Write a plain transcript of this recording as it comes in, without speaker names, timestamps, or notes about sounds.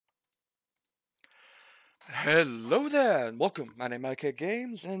Hello there, and welcome. My name is IK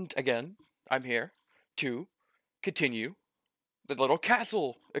Games, and again, I'm here to continue the little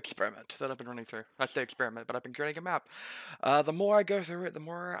castle experiment that I've been running through. I say experiment, but I've been creating a map. The more I go through it, the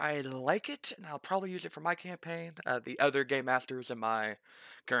more I like it, and I'll probably use it for my campaign. The other game masters in my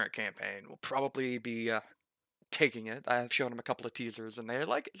current campaign will probably be taking it. I've shown them a couple of teasers, and they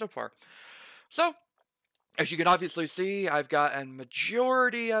like it so far. So, as you can obviously see, I've got a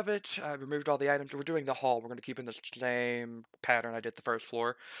majority of it. I've removed all the items. We're doing the hall. We're going to keep in the same pattern I did the first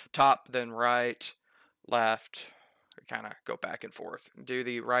floor. Top, then right, left. Kind of go back and forth. Do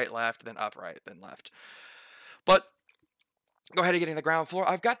the right, left, then up, right, then left. But go ahead and get in the ground floor.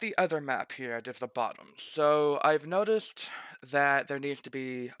 I've got the other map here. I did the bottom. So I've noticed that there needs to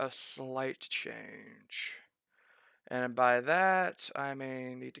be a slight change. And by that, I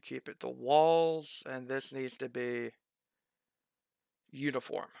may need to keep it the walls, and this needs to be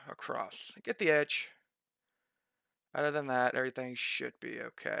uniform across. Get the edge. Other than that, everything should be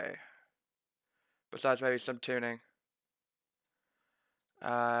okay. Besides maybe some tuning.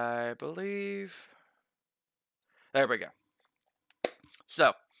 I believe. There we go.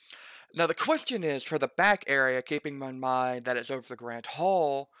 So, now the question is for the back area, keeping in mind that it's over the Grand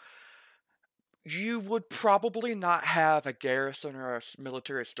Hall, you would probably not have a garrison or a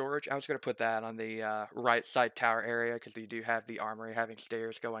military storage. I was going to put that on the right side tower area because you do have the armory having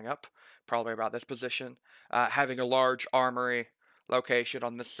stairs going up, probably about this position. Having a large armory location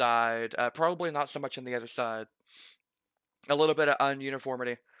on this side, probably not so much on the other side. A little bit of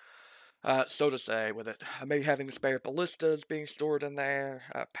ununiformity, so to say, with it. Maybe having the spare ballistas being stored in there,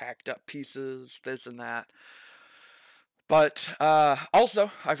 packed up pieces, this and that. But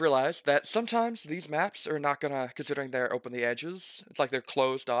also, I've realized that sometimes these maps are not gonna, considering they're open the edges, it's like they're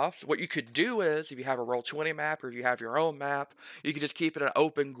closed off. So what you could do is, if you have a Roll20 map or if you have your own map, you could just keep it an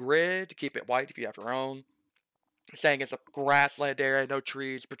open grid, keep it white if you have your own, saying it's a grassland area, no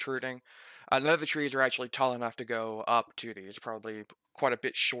trees protruding. None of the trees are actually tall enough to go up to these, probably quite a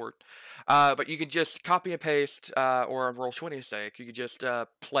bit short. But you can just copy and paste, or on Roll20's sake, you could just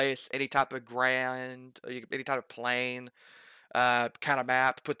place any type of any type of plane kind of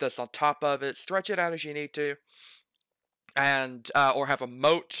map, put this on top of it, stretch it out as you need to, and or have a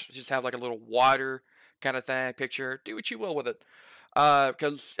moat, just have like a little water kind of thing, picture, do what you will with it.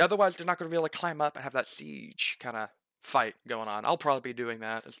 Because otherwise they're not going to be able to climb up and have that siege kind of fight going on. I'll probably be doing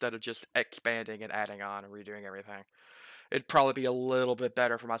that instead of just expanding and adding on and redoing everything. It'd probably be a little bit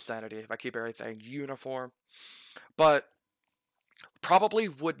better for my sanity if I keep everything uniform. But probably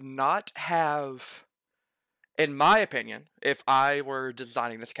would not have, in my opinion, if I were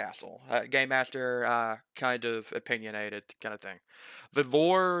designing this castle, Game Master kind of opinionated kind of thing. The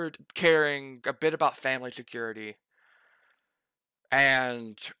Lord caring a bit about family security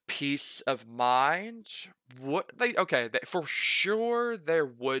and peace of mind. What they okay? For sure, there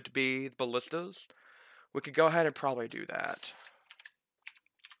would be ballistas. We could go ahead and probably do that.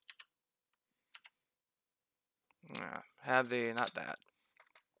 Have the not that.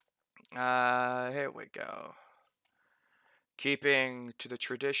 Here we go. Keeping to the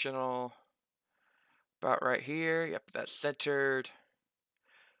traditional. About right here. Yep, that's centered.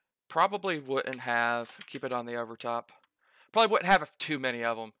 Probably wouldn't have. Keep it on the overtop. Probably wouldn't have too many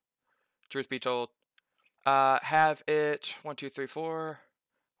of them. Truth be told. Have it 1, 2, 3, 4.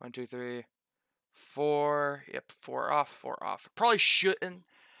 1, 2, 3, 4. Yep, 4 off, 4 off. Probably shouldn't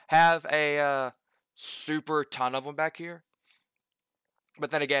have a super ton of them back here.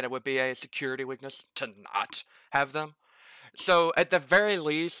 But then again, it would be a security weakness to not have them. So at the very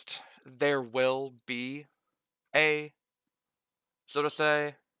least, there will be a, so to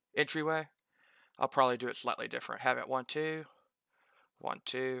say, entryway. I'll probably do it slightly different. Have it 1, 2, 1,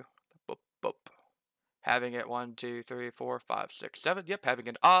 2, boop, boop. Having it 1, 2, 3, 4, 5, 6, 7. Yep, having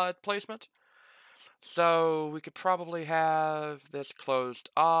an odd placement. So we could probably have this closed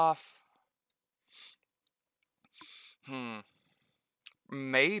off.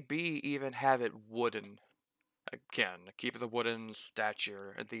 Maybe even have it wooden. Again, keep the wooden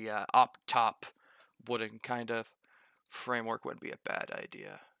stature. The up top wooden kind of framework wouldn't be a bad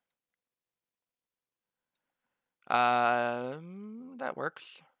idea. That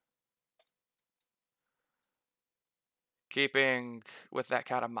works. Keeping with that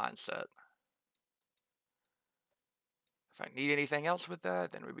kind of mindset. If I need anything else with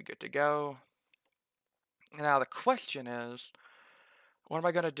that, then we'd be good to go. Now the question is, what am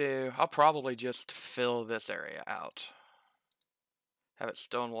I going to do? I'll probably just fill this area out. Have it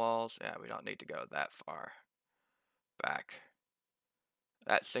stone walls. Yeah, we don't need to go that far back.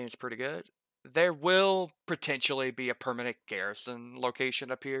 That seems pretty good. There will potentially be a permanent garrison location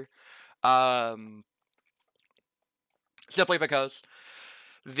up here. Simply because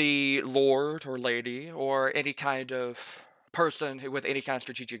the lord or lady or any kind of person with any kind of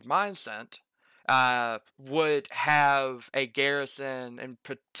strategic mindset would have a garrison in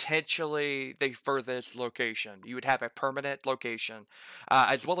potentially the furthest location. You would have a permanent location,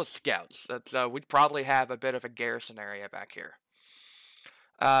 as well as scouts. So we'd probably have a bit of a garrison area back here.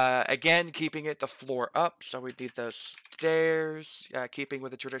 Again, keeping it the floor up, so we need those stairs, keeping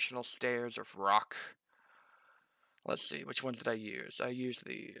with the traditional stairs of rock. Let's see, which ones did I use? I used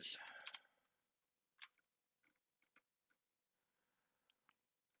these.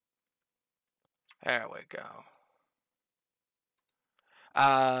 There we go.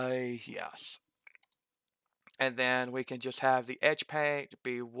 Yes. And then we can just have the edge paint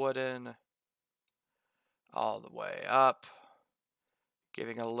be wooden all the way up,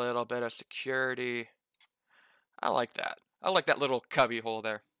 giving a little bit of security. I like that. I like that little cubby hole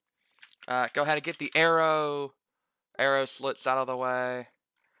there. Go ahead and get the arrow slits out of the way.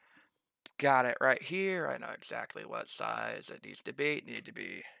 Got it right here. I know exactly what size it needs to be. It needs to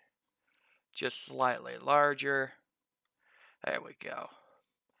be just slightly larger. There we go.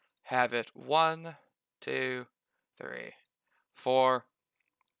 Have it 1, 2, 3, 4.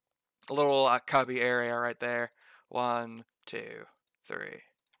 A little cubby area right there. 1, 2, 3,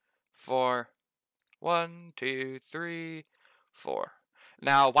 4. 1, 2, 3, 4.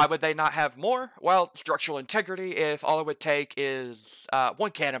 Now, why would they not have more? Well, structural integrity, if all it would take is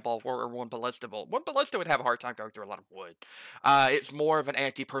one cannonball or one ballista bolt. One ballista would have a hard time going through a lot of wood. It's more of an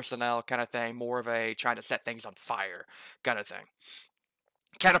anti-personnel kind of thing, more of a trying to set things on fire kind of thing.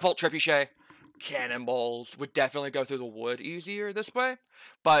 Catapult trebuchet, cannonballs would definitely go through the wood easier this way,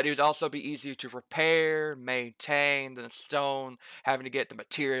 but it would also be easier to repair, maintain than stone, having to get the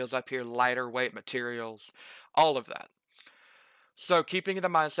materials up here, lighter weight materials, all of that. So keeping in the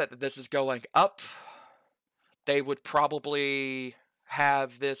mindset that this is going up, they would probably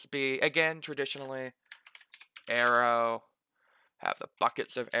have this be, again, traditionally, arrow, have the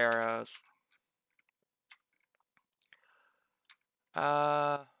buckets of arrows.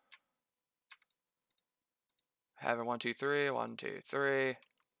 Having 1, 2, 3, 1, 2, 3.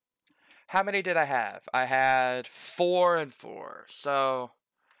 How many did I have? I had 4 and 4, so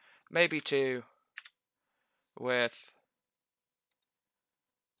maybe 2 with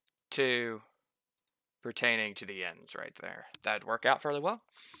 2 pertaining to the ends right there. That'd work out fairly well,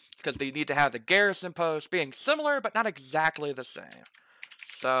 because they need to have the garrison post being similar, but not exactly the same.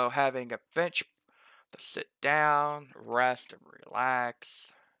 So having a bench to sit down, rest, and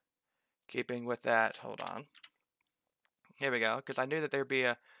relax. Keeping with that, hold on. Here we go, because I knew that there'd be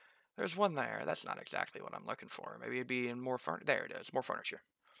there's one there. That's not exactly what I'm looking for. Maybe it'd be in more furniture. There it is, more furniture.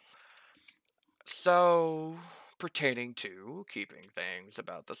 So, pertaining to keeping things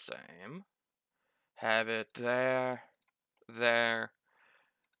about the same. Have it there, there.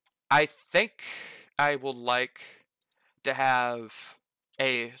 I think I would like to have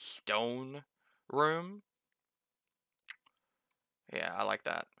a stone room. Yeah, I like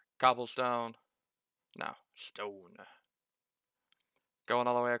that. Cobblestone. No, stone. Going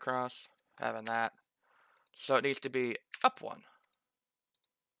all the way across. Having that. So it needs to be up 1.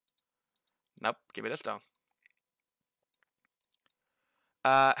 Nope, give me the stone.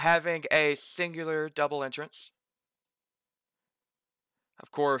 Having a singular double entrance.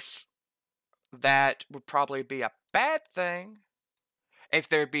 Of course, that would probably be a bad thing if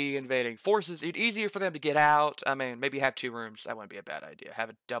there'd be invading forces. It'd be easier for them to get out. I mean, maybe have 2 rooms. That wouldn't be a bad idea. Have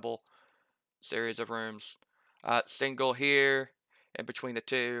a double series of rooms. Single here, in between the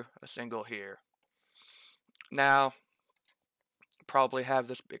 2. A single here. Now, probably have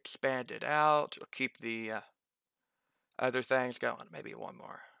this expanded out. We'll keep the other things going. Maybe 1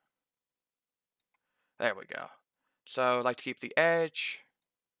 more. There we go. So, I'd like to keep the edge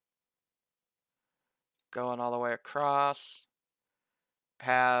going all the way across.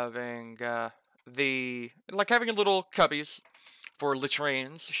 Having having a little cubbies for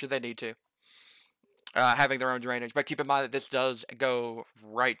latrines, should they need to. Having their own drainage. But keep in mind that this does go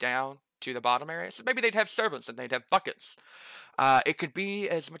right down to the bottom area. So maybe they'd have servants and they'd have buckets. It could be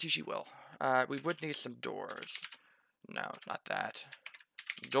as much as you will. We would need some doors. No, not that.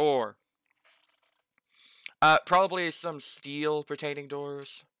 Door. Probably some steel pertaining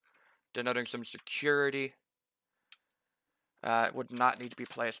doors, denoting some security. It would not need to be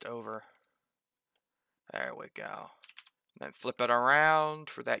placed over. There we go. Then flip it around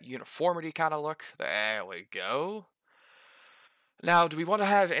for that uniformity kind of look. There we go. Now, do we want to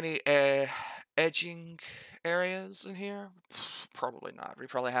have any edging areas in here? Probably not. We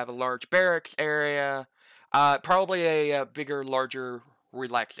probably have a large barracks area. Probably a bigger, larger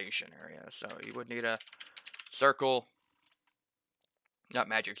relaxation area. So you would need a circle Not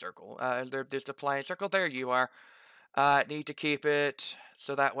magic circle. There's the plane circle. There you are. Need to keep it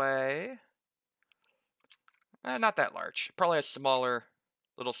so that way. Not that large. Probably a smaller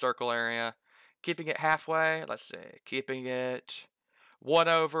little circle area. Keeping it halfway. Let's see. Keeping it one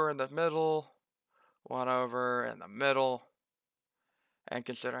over in the middle. One over in the middle. And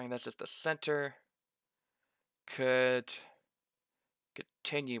considering this is the center, could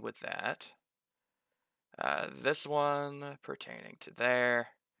continue with that. This one pertaining to there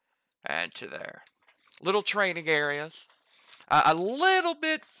and to there. Little training areas. A little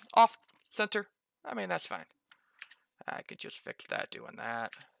bit off center. I mean, that's fine. I could just fix that, doing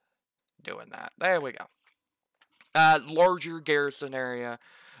that. Doing that. There we go. Larger garrison area.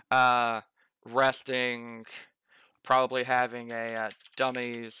 Resting. Probably having a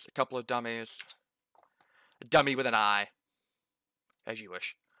couple of dummies. A dummy with an eye. As you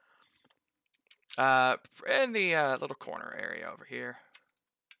wish. In the little corner area over here.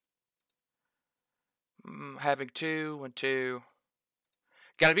 Having 2 and 2.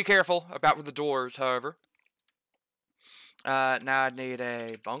 Gotta be careful about with the doors, however. Now I need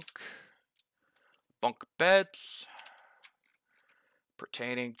a bunk. Bunk beds.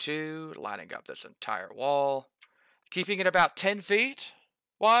 Pertaining to lining up this entire wall. Keeping it about 10 feet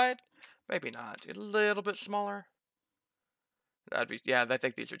wide. Maybe not. A little bit smaller. That'd be, yeah, I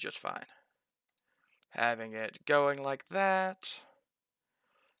think these are just fine. Having it going like that.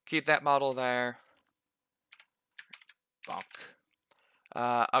 Keep that model there. Bunk.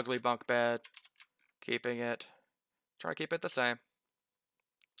 Ugly bunk bed. Keeping it. Try to keep it the same.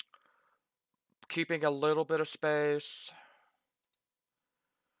 Keeping a little bit of space.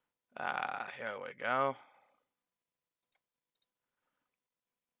 Here we go.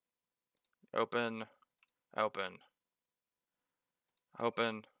 Open. Open.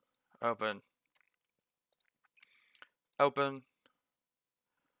 Open. Open. Open.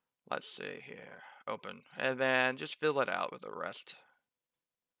 Let's see here. Open. And then just fill it out with the rest.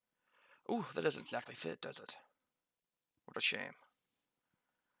 Ooh, that doesn't exactly fit, does it? What a shame.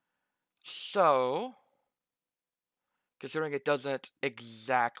 So, considering it doesn't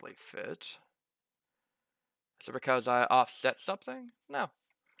exactly fit, is it because I offset something? No.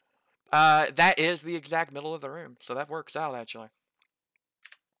 That is the exact middle of the room, so that works out, actually.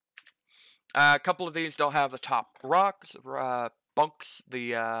 A couple of these don't have the top rocks, bunks,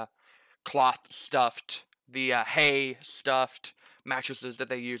 the cloth stuffed, the hay stuffed mattresses that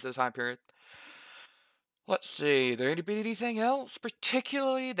they use at the time period. Let's see, there anything else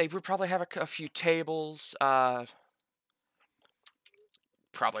particularly? They would probably have a few tables.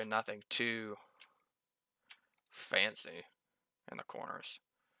 Probably nothing too fancy in the corners.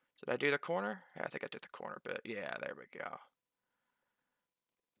 Did I do the corner? Yeah, I think I did the corner bit. Yeah, there we go.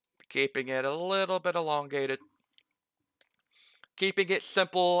 Keeping it a little bit elongated. Keeping it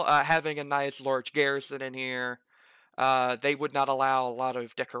simple, having a nice large garrison in here. They would not allow a lot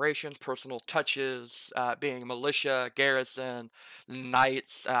of decorations, personal touches, being militia, garrison,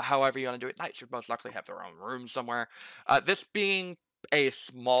 knights, however you want to do it. Knights would most likely have their own room somewhere. This being a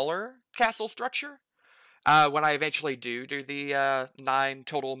smaller castle structure, when I eventually do the 9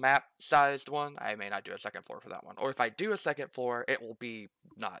 total map sized one, I may not do a second floor for that one. Or if I do a second floor, it will be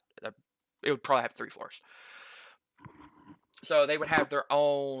not, it would probably have 3 floors. So they would have their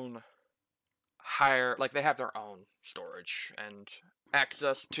own higher, like they have their own storage and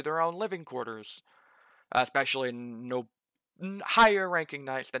access to their own living quarters, especially no higher ranking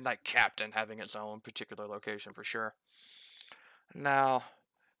knights, the knight captain having its own particular location for sure. Now,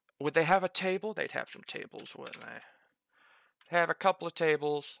 would they have a table? They'd have some tables, wouldn't they? They have a couple of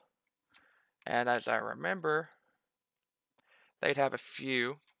tables, and as I remember, they'd have a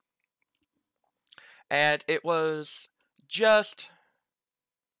few, and it was just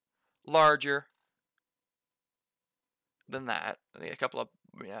larger than that. I need a couple of,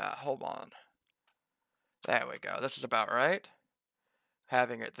 yeah, hold on. There we go. This is about right.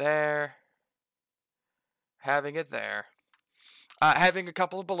 Having it there. Having it there. Having a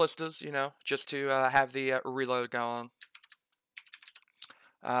couple of ballistas, you know, just to have the reload going.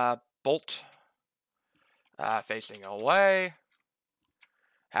 Bolt. Facing away.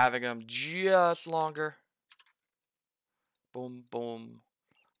 Having them just longer. Boom, boom.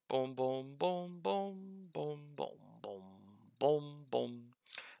 Boom, boom, boom, boom, boom, boom, boom, boom, boom.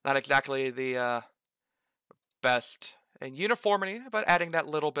 Not exactly the best in uniformity, but adding that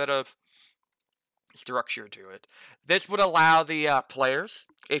little bit of structure to it. This would allow the players,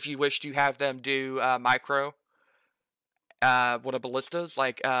 if you wish to have them do micro one of ballistas,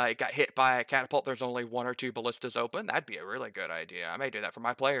 like it got hit by a catapult, there's only 1 or 2 ballistas open. That'd be a really good idea. I may do that for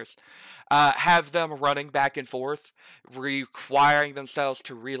my players. Have them running back and forth, requiring themselves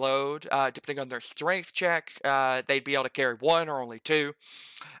to reload. Depending on their strength check, they'd be able to carry 1 or only 2.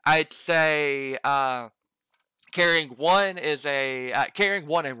 I'd say carrying 1 is carrying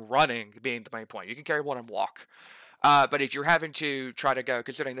 1 and running being the main point. You can carry 1 and walk. But if you're having to try to go,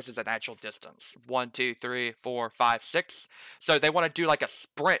 considering this is an actual distance, 1, 2, 3, 4, 5, 6. So they want to do like a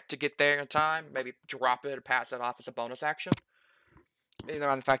sprint to get there in time, maybe drop it or pass it off as a bonus action. Either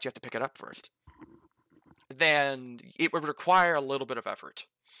on the fact you have to pick it up first. Then it would require a little bit of effort.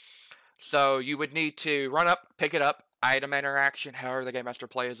 So you would need to run up, pick it up, item interaction, however the Game Master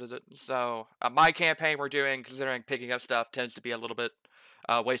plays it. So my campaign we're doing, considering picking up stuff tends to be a little bit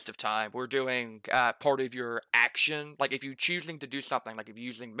waste of time. We're doing part of your action, like if you're choosing to do something, like if you're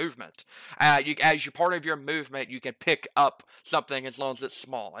using movement, as you're part of your movement, you can pick up something as long as it's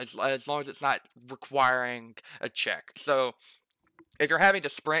small, as long as it's not requiring a check. So if you're having to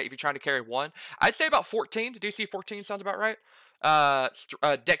sprint, if you're trying to carry 1, I'd say about 14. DC 14 sounds about right.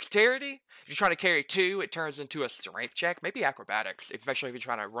 Dexterity, if you're trying to carry 2, it turns into a strength check, maybe acrobatics, especially if you're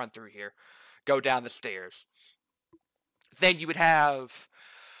trying to run through here, go down the stairs. Then you would have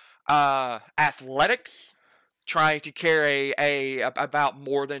athletics, trying to carry about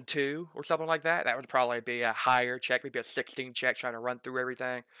more than 2 or something like that. That would probably be a higher check, maybe a 16 check, trying to run through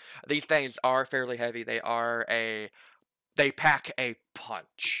everything. These things are fairly heavy. They pack a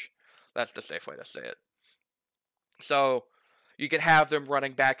punch. That's the safe way to say it. So you can have them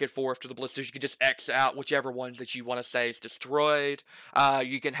running back and forth to the ballistas. You can just X out whichever ones that you want to say is destroyed.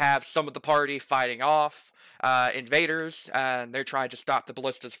 You can have some of the party fighting off invaders, and they're trying to stop the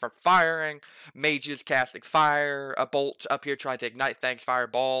ballistas from firing. Mages casting fire. A bolt up here trying to ignite things.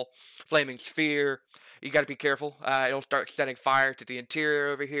 Fireball. Flaming sphere. You got to be careful. It'll start setting fire to the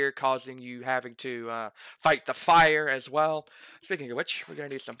interior over here, causing you having to fight the fire as well. Speaking of which, we're going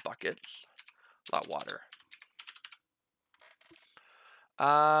to need some buckets. A lot of water.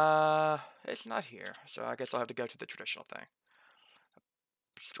 It's not here, so I guess I'll have to go to the traditional thing.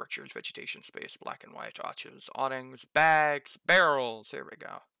 Structures, vegetation space, black and white, arches, awnings, bags, barrels. Here we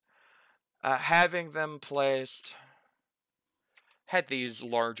go. Having them placed. Had these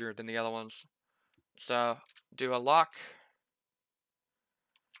larger than the other ones. So, do a lock.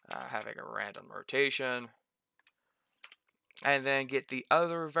 Having a random rotation. And then get the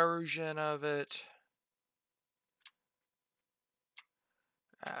other version of it.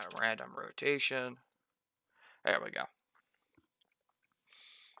 Random rotation. There we go.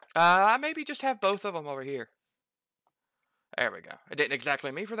 Maybe just have both of them over here. There we go. It didn't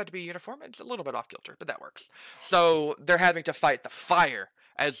exactly mean for that to be uniform. It's a little bit off kilter, but that works. So they're having to fight the fire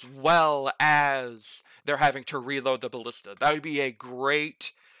as well as they're having to reload the ballista. That would be a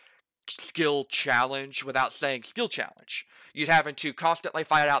great skill challenge without saying skill challenge. You'd having to constantly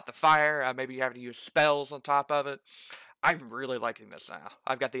fight out the fire. Maybe you have to use spells on top of it. I'm really liking this now.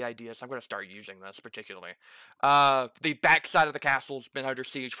 I've got the idea, so I'm going to start using this particularly. The backside of the castle's been under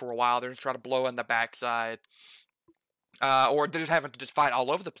siege for a while. They're just trying to blow in the backside. Or they're just having to just fight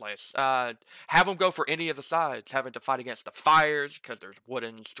all over the place. Have them go for any of the sides. Having to fight against the fires, because there's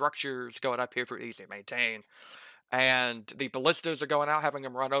wooden structures going up here for easy to maintain. And the ballistas are going out, having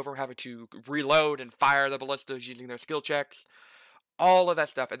them run over, having to reload and fire the ballistas using their skill checks. All of that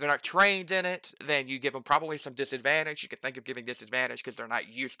stuff. If they're not trained in it, then you give them probably some disadvantage. You can think of giving disadvantage because they're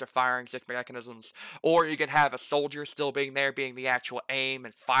not used to firing such mechanisms. Or you can have a soldier still being there, being the actual aim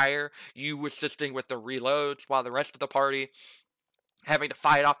and fire. You assisting with the reloads while the rest of the party having to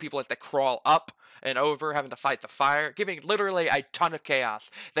fight off people as they crawl up and over, having to fight the fire, giving literally a ton of chaos.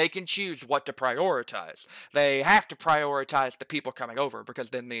 They can choose what to prioritize. They have to prioritize the people coming over, because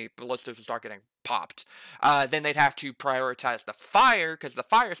then the ballistas will start getting popped. Then they'd have to prioritize the fire, because the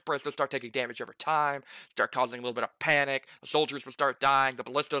fire spreads will start taking damage over time, start causing a little bit of panic. The soldiers will start dying. The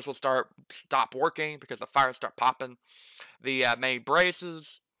ballistas will stop working because the fires start popping. The main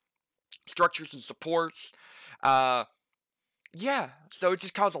braces, structures and supports, yeah, so it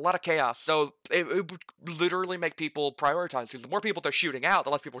just caused a lot of chaos. So it would literally make people prioritize, because the more people they're shooting out, the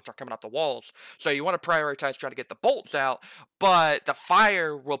less people start coming out the walls. So you want to prioritize trying to get the bolts out, but the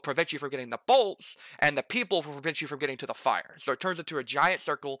fire will prevent you from getting the bolts, and the people will prevent you from getting to the fire. So it turns into a giant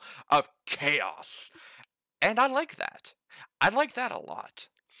circle of chaos. And I like that. I like that a lot.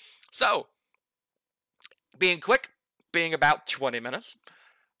 So, being quick, being about 20 minutes,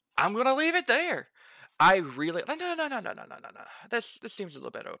 I'm going to leave it there. I really... No. This seems a little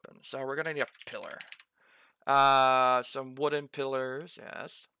bit open. So we're going to need a pillar. Some wooden pillars,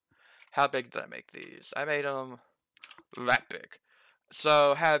 yes. How big did I make these? I made them that big.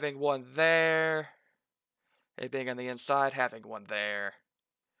 So having one there, it being on the inside, having one there,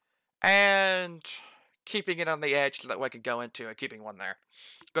 and keeping it on the edge so that way I can go into and keeping one there.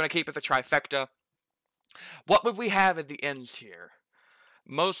 Going to keep it the trifecta. What would we have at the ends here?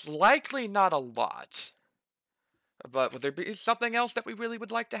 Most likely not a lot. But would there be something else that we really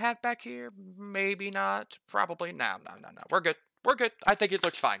would like to have back here? Maybe not. Probably. No. We're good. We're good. I think it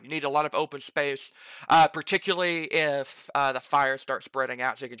looks fine. You need a lot of open space, particularly if the fires start spreading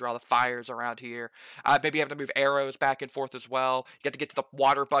out so you can draw the fires around here. Maybe you have to move arrows back and forth as well. You have to get to the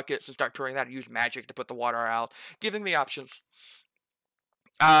water buckets and start turning that and use magic to put the water out. Giving the options.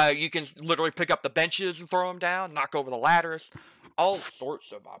 You can literally pick up the benches and throw them down, knock over the ladders. All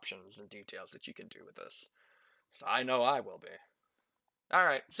sorts of options and details that you can do with this. So I know I will be.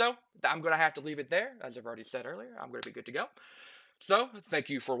 Alright, so I'm going to have to leave it there. As I've already said earlier, I'm going to be good to go. So, thank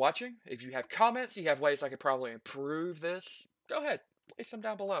you for watching. If you have comments, you have ways I could probably improve this, go ahead, place them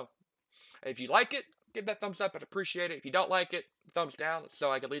down below. If you like it, give that thumbs up. I'd appreciate it. If you don't like it, thumbs down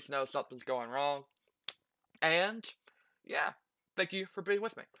so I can at least know something's going wrong. And, yeah, thank you for being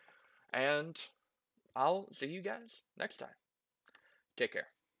with me. And I'll see you guys next time. Take care.